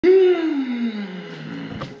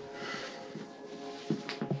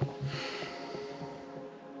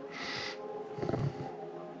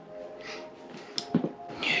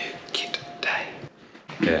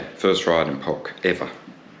First ride in POC ever.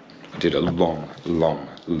 I did a long-winded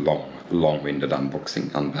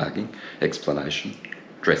unboxing, unbagging, explanation,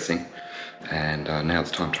 dressing, and now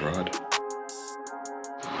it's time to ride.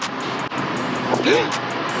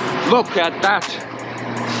 Look at that!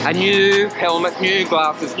 A new helmet, new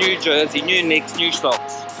glasses, new jersey, new nicks, new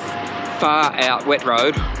socks. Far out wet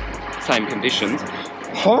road, same conditions.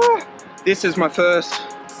 Oh, this is my first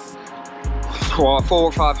 400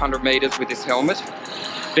 or 500 meters with this helmet.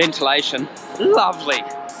 Ventilation, lovely.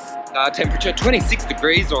 Temperature 26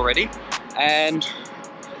 degrees already, and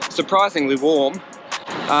surprisingly warm.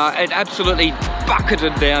 It absolutely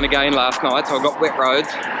bucketed down again last night, so I got wet roads,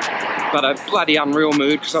 but a bloody unreal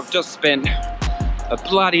mood because I've just spent a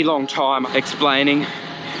bloody long time explaining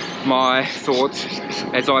my thoughts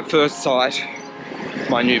as I first sight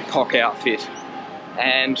my new POC outfit,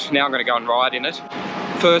 and now I'm going to go and ride in it.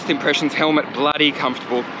 First impressions, helmet bloody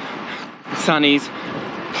comfortable, sunnies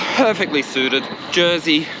perfectly suited,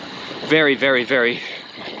 jersey very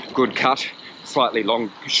good cut, slightly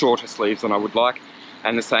shorter sleeves than I would like,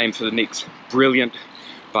 and the same for the nicks, brilliant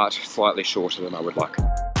but slightly shorter than I would like.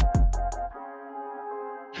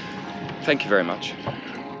 Thank you very much.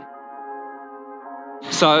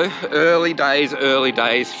 So, early days,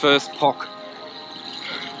 first POC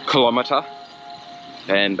kilometre,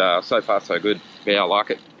 and so far so good. Yeah, I like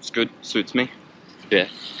it, it's good, suits me. Yeah,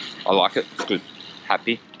 I like it, it's good,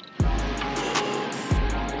 happy.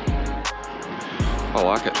 I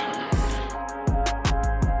like it.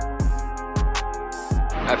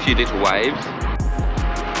 A few little waves.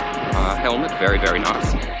 Helmet, very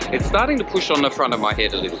nice. It's starting to push on the front of my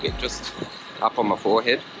head a little bit, just up on my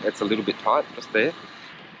forehead. It's a little bit tight, just there.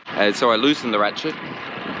 And so I loosen the ratchet,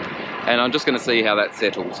 and I'm just going to see how that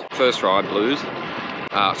settles. First ride blues.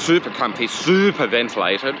 Super comfy, super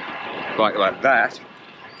ventilated, like that.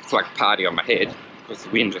 It's like a party on my head, because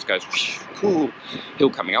the wind just goes, cool. Hill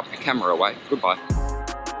coming up, camera away, goodbye.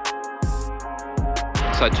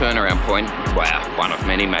 So turnaround point, wow, one of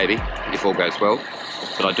many maybe, if all goes well.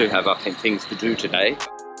 But I do have, I think, things to do today.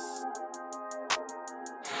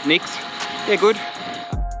 Nicks, yeah, good.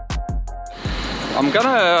 I'm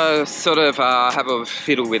gonna sort of have a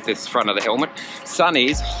fiddle with this front of the helmet.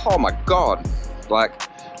 Sunnies, oh my God. Like,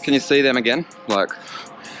 can you see them again? Like,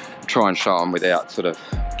 try and show them without sort of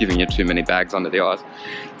giving you too many bags under the eyes.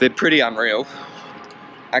 They're pretty unreal.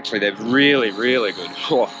 Actually, they're really good.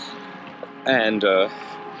 Oh. And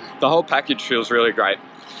the whole package feels really great.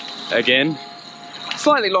 Again,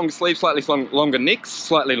 slightly longer sleeves, slightly longer nicks,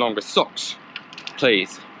 slightly longer socks.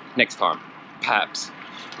 Please, next time, perhaps.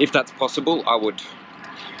 If that's possible, I would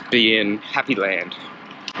be in Happy Land.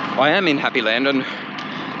 I am in Happy Land, and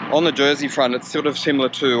on the jersey front, it's sort of similar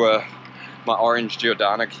to my orange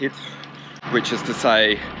Giordano kit, which is to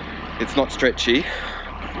say, it's not stretchy.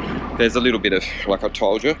 There's a little bit of, like I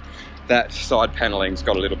told you, that side panelling's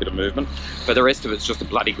got a little bit of movement, but the rest of it's just a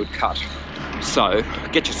bloody good cut. So,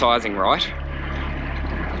 get your sizing right.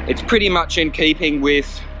 It's pretty much in keeping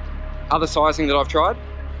with other sizing that I've tried.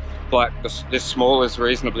 Like, this small is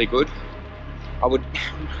reasonably good. I would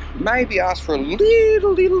maybe ask for a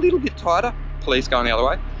little bit tighter. Police going the other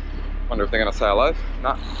way. Wonder if they're going to say hello.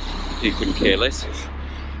 No, you couldn't care less.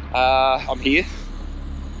 I'm here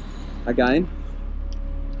again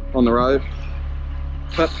on the road.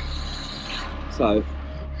 But so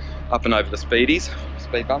up and over the speed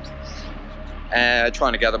bumps,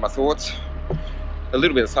 trying to gather my thoughts. A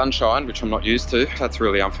little bit of sunshine, which I'm not used to. That's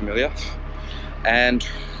really unfamiliar. And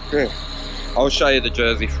yeah, I'll show you the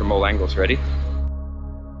jersey from all angles. Ready?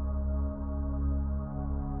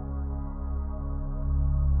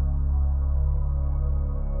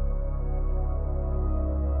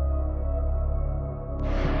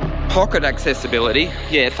 Pocket accessibility,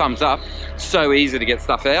 yeah, thumbs up. So easy to get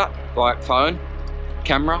stuff out, like phone,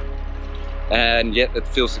 camera, and yet it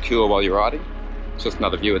feels secure while you're riding. It's just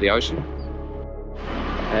another view of the ocean.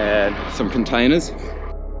 And some containers.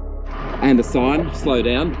 And a sign, slow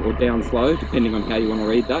down or down slow, depending on how you want to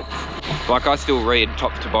read that. Like, I still read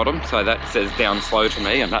top to bottom, so that says down slow to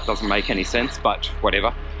me, and that doesn't make any sense, but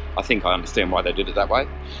whatever. I think I understand why they did it that way.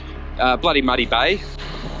 Bloody muddy bay.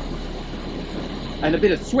 And a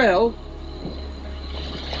bit of swell.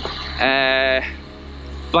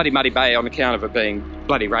 Bloody muddy bay on account of it being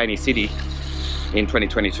bloody rainy city in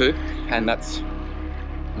 2022, and that's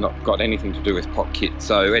not got anything to do with POC kit.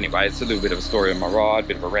 So anyway, it's a little bit of a story on my ride,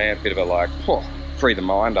 bit of a rant, bit of a like, free the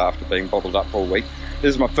mind after being bottled up all week.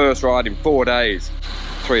 This is my first ride in 4 days,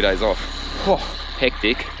 3 days off.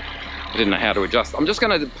 Hectic. I didn't know how to adjust. I'm just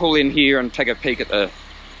going to pull in here and take a peek at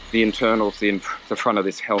the internals, the front of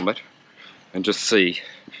this helmet, and just see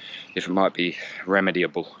if it might be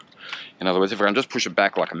remediable. In other words, if I can just push it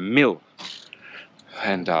back like a mill.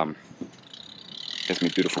 And there's my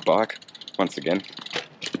beautiful bike, once again.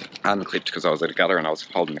 Unclipped because I was at a gutter and I was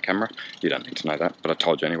holding the camera. You don't need to know that, but I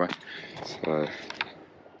told you anyway. So,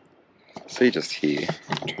 see just here,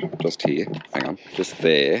 hang on, just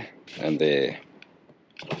there and there.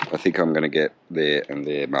 I think I'm going to get there and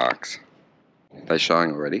there marks. They're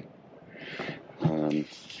showing already.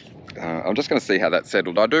 I'm just going to see how that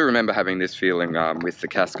settled. I do remember having this feeling with the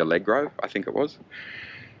Casca leg row, I think it was,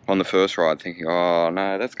 on the first ride, thinking, oh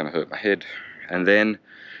no, that's going to hurt my head. And then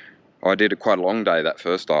I did quite a long day that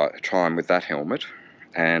first time with that helmet,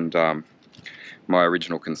 and my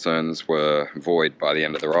original concerns were void by the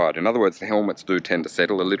end of the ride. In other words, the helmets do tend to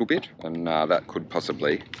settle a little bit, and that could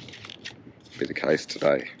possibly be the case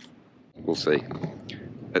today. We'll see.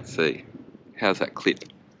 Let's see. How's that clip?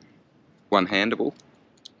 One-handable?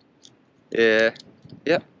 Yeah.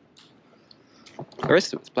 Yep. The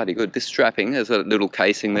rest of it's bloody good. This strapping, there's a little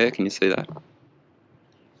casing there. Can you see that?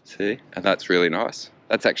 See? And that's really nice.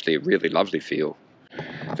 That's actually a really lovely feel.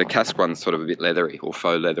 The Casca one's sort of a bit leathery, or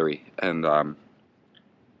faux leathery, and I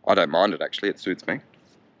don't mind it actually, it suits me.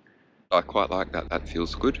 I quite like that, that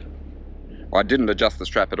feels good. I didn't adjust the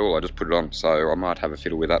strap at all, I just put it on, so I might have a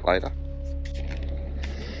fiddle with that later.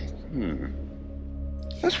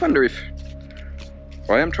 I just wonder if...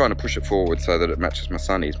 I am trying to push it forward so that it matches my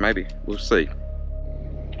sunnies, maybe, we'll see.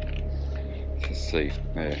 Let's see,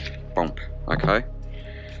 there, bonk, okay.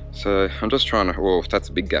 So I'm just trying to, oh, that's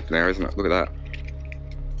a big gap there, isn't it? Look at that.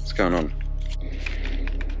 What's going on?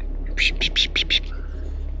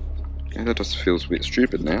 Yeah, that just feels a bit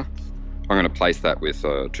stupid now. I'm going to place that with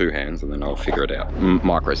 2 hands and then I'll figure it out.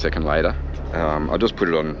 Microsecond later. I just put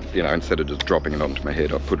it on, you know, instead of just dropping it onto my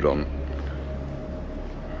head, I put it on.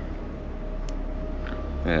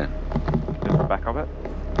 Yeah. There's the back of it.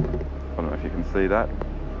 I don't know if you can see that.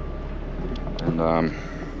 And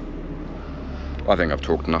I think I've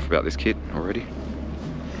talked enough about this kit already.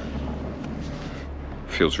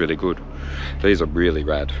 Feels really good. These are really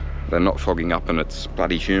rad. They're not fogging up and it's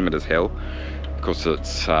bloody humid as hell. Because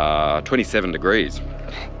it's 27 degrees,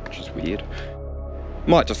 which is weird.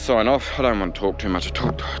 Might just sign off. I don't want to talk too much.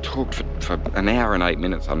 I talked for an hour and 8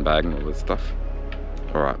 minutes unbagging all this stuff.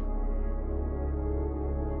 All right.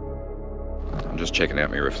 I'm just checking out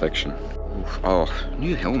my reflection. Oof. Oh,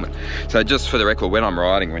 new helmet. So just for the record, when I'm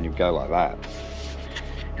riding, when you go like that,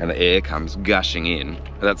 and the air comes gushing in,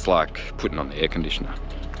 that's like putting on the air conditioner.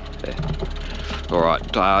 There. All right,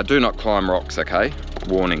 do not climb rocks, okay?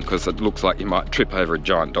 Warning, because it looks like you might trip over a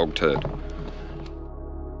giant dog turd.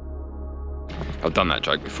 I've done that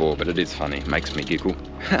joke before, but it is funny, it makes me giggle.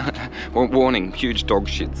 Warning, huge dog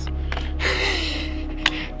shits.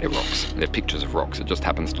 They're rocks, they're pictures of rocks, it just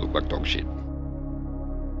happens to look like dog shit.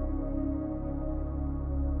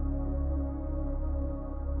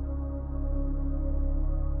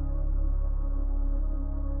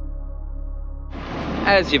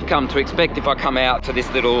 As you've come to expect, if I come out to this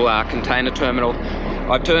little container terminal,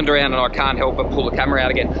 I've turned around and I can't help but pull the camera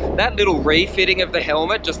out again. That little refitting of the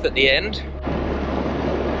helmet just at the end,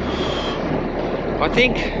 I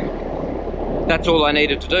think that's all I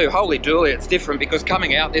needed to do. Holy dooly, it's different because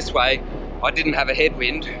coming out this way, I didn't have a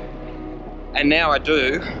headwind, and now I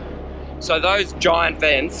do. So those giant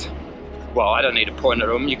vents, well, I don't need to point at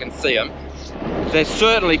them, you can see them. They're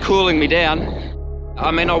certainly cooling me down. I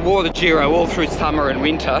mean, I wore the Giro all through summer and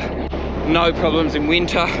winter. No problems in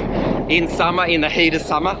winter. In summer, in the heat of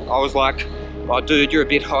summer, I was like, oh dude, you're a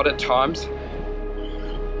bit hot at times.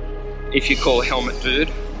 If you call a helmet dude,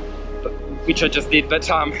 which I just did, but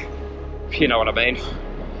you know what I mean.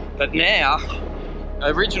 But now,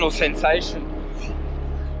 original sensation,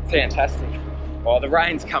 fantastic. Oh, the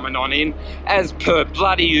rain's coming on in, as per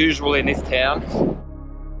bloody usual in this town.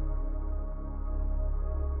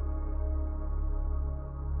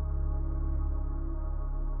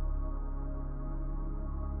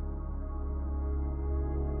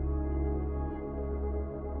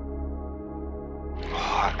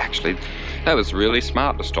 Actually, that was really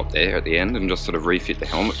smart to stop there at the end and just sort of refit the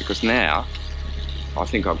helmet, because now I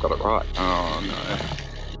think I've got it right. Oh no.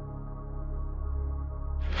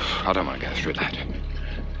 I don't want to go through that.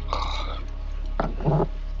 Oh.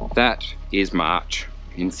 That is March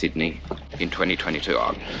in Sydney in 2022.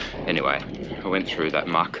 Anyway, I went through that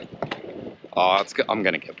muck. Oh, I'm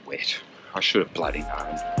going to get wet. I should have bloody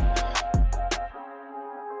known.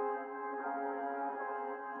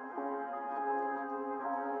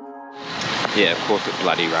 Yeah, of course it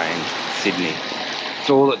bloody rained. Sydney. It's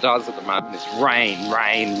all it does at the moment is rain,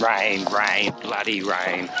 rain, rain, rain, bloody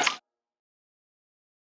rain.